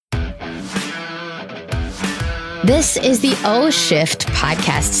This is the O Shift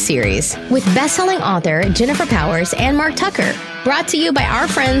podcast series with best-selling author Jennifer Powers and Mark Tucker, brought to you by our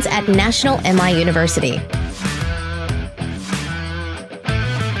friends at National MI University.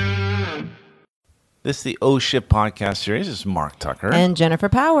 This is the O Shift podcast series. This is Mark Tucker. And Jennifer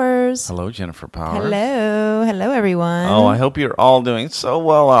Powers. Hello, Jennifer Powers. Hello. Hello, everyone. Oh, I hope you're all doing so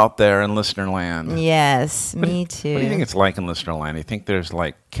well out there in listener land. Yes, me too. What do you think it's like in listener land? Do you think there's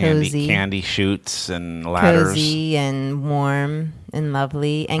like Cozy. candy chutes and ladders? Cozy and warm and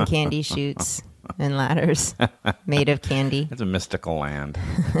lovely, and candy shoots and ladders made of candy. It's a mystical land.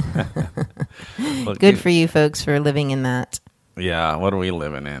 Well, Good for you folks for living in that. Yeah, what are we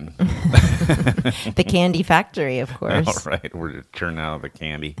living in? The candy factory, of course. All right, we're churning out of the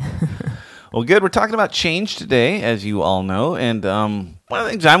candy. Well, good. We're talking about change today, as you all know. And one of the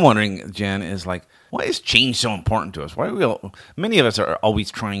things I'm wondering, Jen, is like, why is change so important to us? Why do many of us are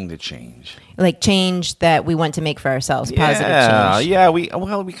always trying to change? Like change that we want to make for ourselves, positive change. Yeah, we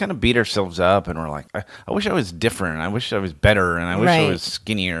kind of beat ourselves up, and we're like, I wish I was different. I wish I was better, and I wish I was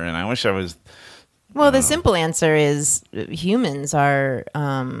skinnier, and I wish I was... Well, the simple answer is humans are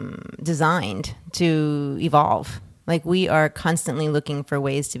designed to evolve. Like we are constantly looking for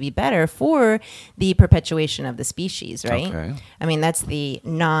ways to be better for the perpetuation of the species, right? Okay. I mean, that's the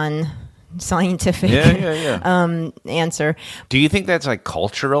non-scientific answer. Do you think that's like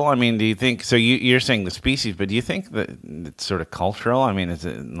cultural? I mean, do you think, so you're saying the species, but do you think that it's sort of cultural? I mean, is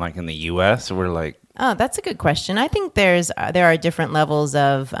it like in the U.S. we're like... Oh, that's a good question. I think there are different levels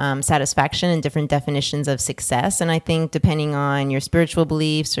of satisfaction and different definitions of success. And I think depending on your spiritual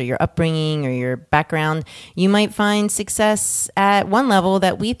beliefs or your upbringing or your background, you might find success at one level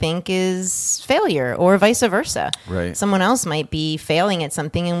that we think is failure, or vice versa. Right. Someone else might be failing at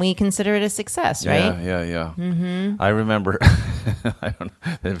something and we consider it a success, right? Yeah. Mm-hmm. I remember, I don't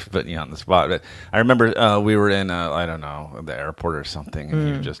know if putting you on the spot, but I remember we were in, I don't know, the airport or something, and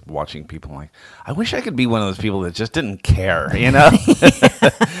you're just watching people like, I wish I could be one of those people that just didn't care, you know?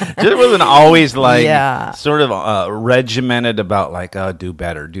 Just wasn't always like sort of regimented about like, do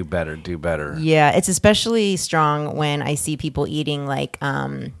better. Yeah, it's especially strong when I see people eating like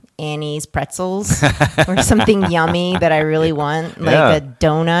Annie's pretzels or something yummy that I really want, like a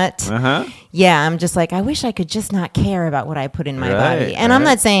donut. Uh-huh. Yeah, I'm just like, I wish I could just not care about what I put in my body. And I'm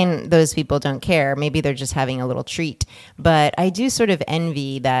not saying those people don't care. Maybe they're just having a little treat. But I do sort of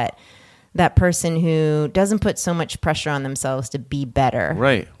envy that person who doesn't put so much pressure on themselves to be better.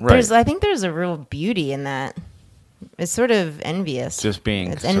 Right. I think there's a real beauty in that. It's sort of envious. Just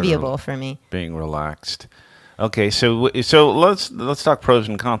being... It's enviable for me. Being relaxed. Okay, so let's talk pros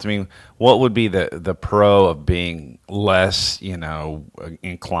and cons. I mean, what would be the pro of being less,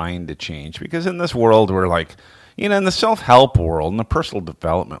 inclined to change? Because in this world, we're like, in the self-help world, in the personal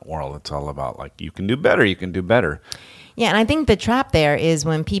development world, it's all about like, you can do better. Yeah, and I think the trap there is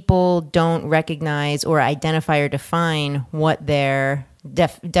when people don't recognize or identify or define what their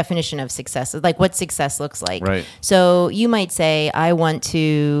definition of success is, like what success looks like. Right. So you might say, I want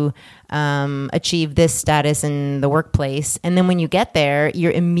to achieve this status in the workplace. And then when you get there,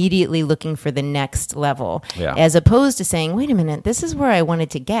 you're immediately looking for the next level. Yeah. As opposed to saying, wait a minute, this is where I wanted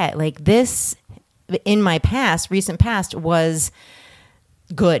to get. Like this, in my recent past, was...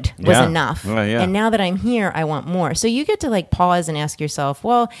 good, was enough. And now that I'm here, I want more. So you get to like pause and ask yourself,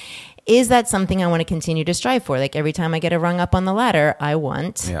 well, is that something I want to continue to strive for? Like every time I get a rung up on the ladder, I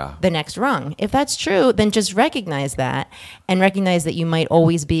want the next rung. If that's true, then just recognize that and recognize that you might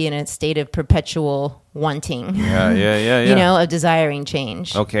always be in a state of perpetual wanting. Yeah. Of desiring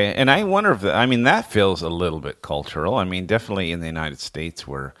change. Okay. And I wonder if, that feels a little bit cultural. I mean, definitely in the United States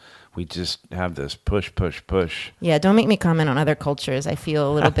where we just have this push. Yeah, don't make me comment on other cultures. I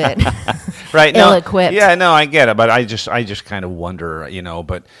feel a little bit right, ill-equipped. Yeah, no, I get it, but I just kind of wonder,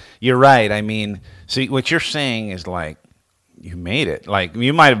 but you're right. I mean, see, what you're saying is like, you made it. Like,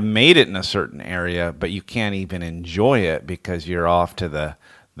 you might have made it in a certain area, but you can't even enjoy it because you're off to the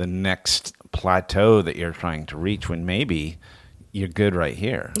next plateau that you're trying to reach when maybe... you're good right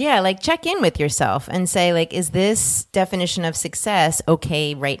here. Yeah, like check in with yourself and say, like, is this definition of success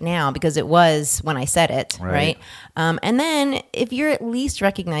okay right now? Because it was when I said it, right? And then if you're at least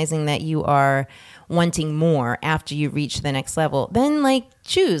recognizing that you are wanting more after you reach the next level, then like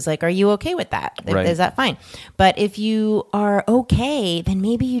choose, like, are you okay with that? Right. Is that fine? But if you are okay, then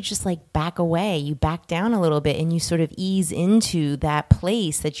maybe you just like back away, you back down a little bit and you sort of ease into that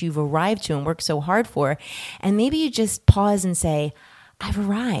place that you've arrived to and worked so hard for. And maybe you just pause and say, I've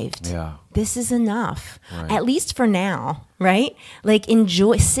arrived. Yeah. This is enough, Right. at least for now, right? Like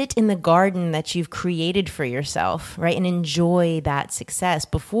sit in the garden that you've created for yourself, right? And enjoy that success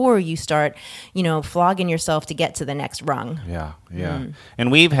before you start, flogging yourself to get to the next rung. Yeah, yeah.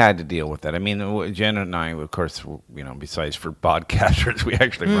 And we've had to deal with that. I mean, Jen and I, of course, besides for podcasters, we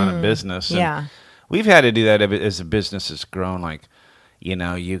actually run a business. And Yeah. we've had to do that as a business has grown. Like,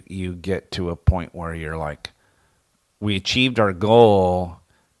 you get to a point where you're like, we achieved our goal,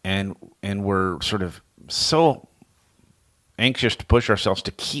 and we're sort of so anxious to push ourselves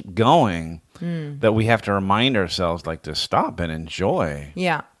to keep going that we have to remind ourselves like to stop and enjoy.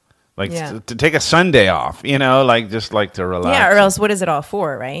 Yeah. Like to take a Sunday off, just like to relax. Yeah, or else what is it all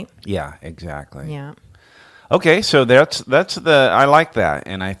for, right? Yeah, exactly. Yeah. Okay, so that's I like that,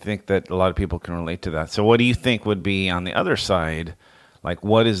 and I think that a lot of people can relate to that. So what do you think would be on the other side? Like,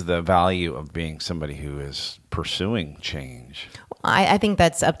 what is the value of being somebody who is pursuing change? I think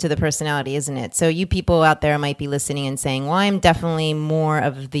that's up to the personality, isn't it? So you people out there might be listening and saying, well, I'm definitely more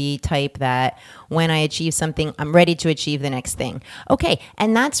of the type that when I achieve something, I'm ready to achieve the next thing. Okay,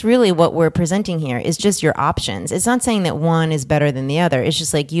 and that's really what we're presenting here is just your options. It's not saying that one is better than the other. It's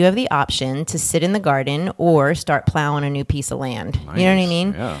just like you have the option to sit in the garden or start plowing a new piece of land. Nice. You know what I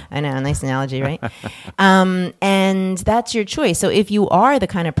mean? Yeah. I know, nice analogy, right? And that's your choice. So if you are the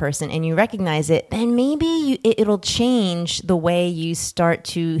kind of person and you recognize it, then maybe it'll change the way you start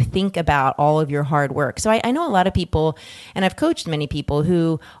to think about all of your hard work. So I know a lot of people, and I've coached many people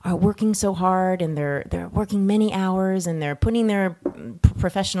who are working so hard and they're working many hours and they're putting their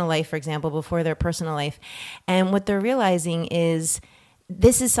professional life, for example, before their personal life. And what they're realizing is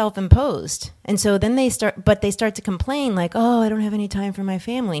this is self-imposed. And so then they start to complain like, oh, I don't have any time for my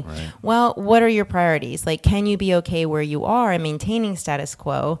family. Right. Well, what are your priorities? Like, can you be okay where you are and maintaining status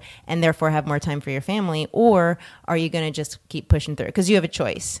quo and therefore have more time for your family? Or are you going to just keep pushing through? Because you have a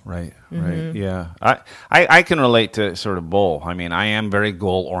choice. Right, right. Yeah. I can relate to sort of both. I mean, I am very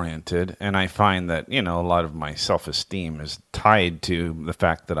goal-oriented, and I find that, a lot of my self-esteem is tied to the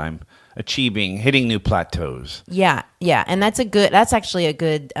fact that I'm hitting new plateaus. Yeah. And that's actually a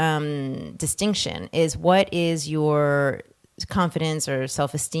good distinction is what is your confidence or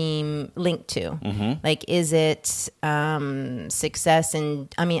self-esteem linked to? Mm-hmm. Like, is it success?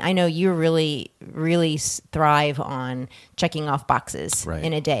 And I mean, I know you really, really thrive on checking off boxes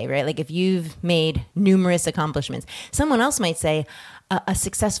in a day, right? Like if you've made numerous accomplishments, someone else might say a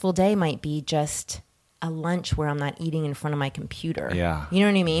successful day might be just a lunch where I'm not eating in front of my computer. Yeah. You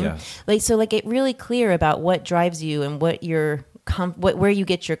know what I mean? Yes. So get really clear about what drives you and what where you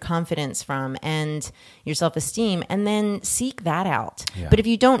get your confidence from and your self-esteem, and then seek that out. Yeah. But if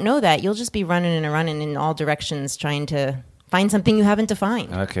you don't know that, you'll just be running in all directions trying to find something you haven't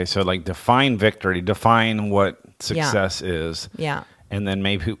defined. Okay, so like define victory, define what success is. Yeah. And then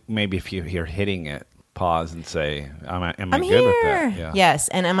maybe if you're hitting it, pause and say, am I I'm good here. with that? Yeah. Yes.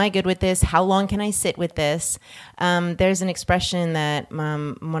 And am I good with this? How long can I sit with this? There's an expression that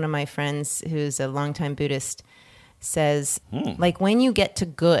one of my friends who's a longtime Buddhist says, like when you get to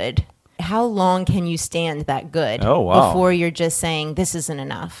good, how long can you stand that good before you're just saying this isn't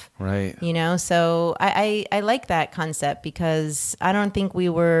enough? Right. So I like that concept because I don't think we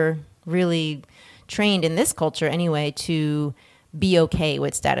were really trained in this culture anyway to be okay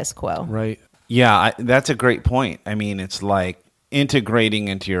with status quo. Right. Yeah, that's a great point. I mean, it's like integrating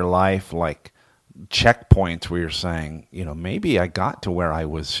into your life, like checkpoints where you're saying, maybe I got to where I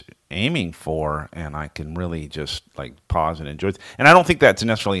was aiming for and I can really just like pause and enjoy it. And I don't think that's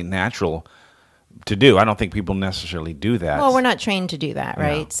necessarily natural to do. I don't think people necessarily do that. Well, we're not trained to do that,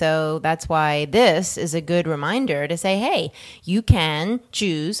 right? Yeah. So that's why this is a good reminder to say, hey, you can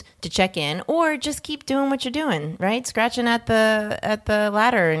choose to check in or just keep doing what you're doing, right? Scratching at the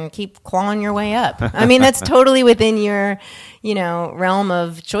ladder and keep clawing your way up. I mean, that's totally within your, realm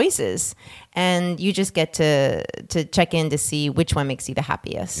of choices. And you just get to check in to see which one makes you the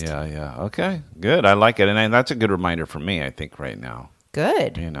happiest. Yeah. Okay, good. I like it. And that's a good reminder for me, I think, right now.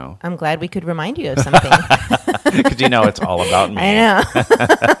 Good. I'm glad we could remind you of something. Because it's all about me. I know.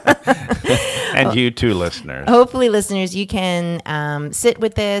 And you too, listeners. Hopefully, listeners, you can sit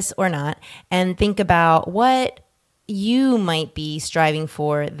with this or not and think about what you might be striving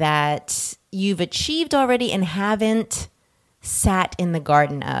for that you've achieved already and haven't sat in the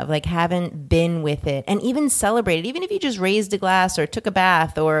garden of, like haven't been with it and even celebrated, even if you just raised a glass or took a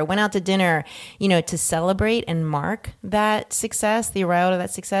bath or went out to dinner, to celebrate and mark that success, the arrival of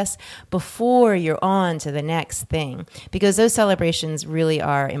that success before you're on to the next thing, because those celebrations really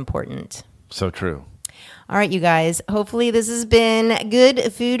are important. So true. All right, you guys, hopefully this has been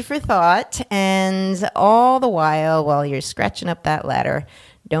good food for thought. And all the while you're scratching up that ladder,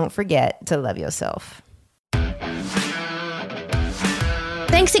 don't forget to love yourself.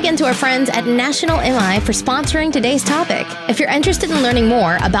 Thanks again to our friends at National MI for sponsoring today's topic. If you're interested in learning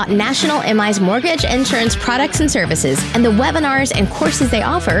more about National MI's mortgage insurance products and services and the webinars and courses they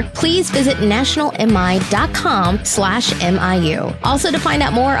offer, please visit nationalmi.com/MIU. Also, to find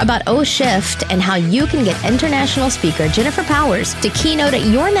out more about O-Shift and how you can get international speaker Jennifer Powers to keynote at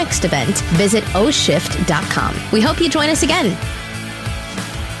your next event, visit oshift.com. We hope you join us again.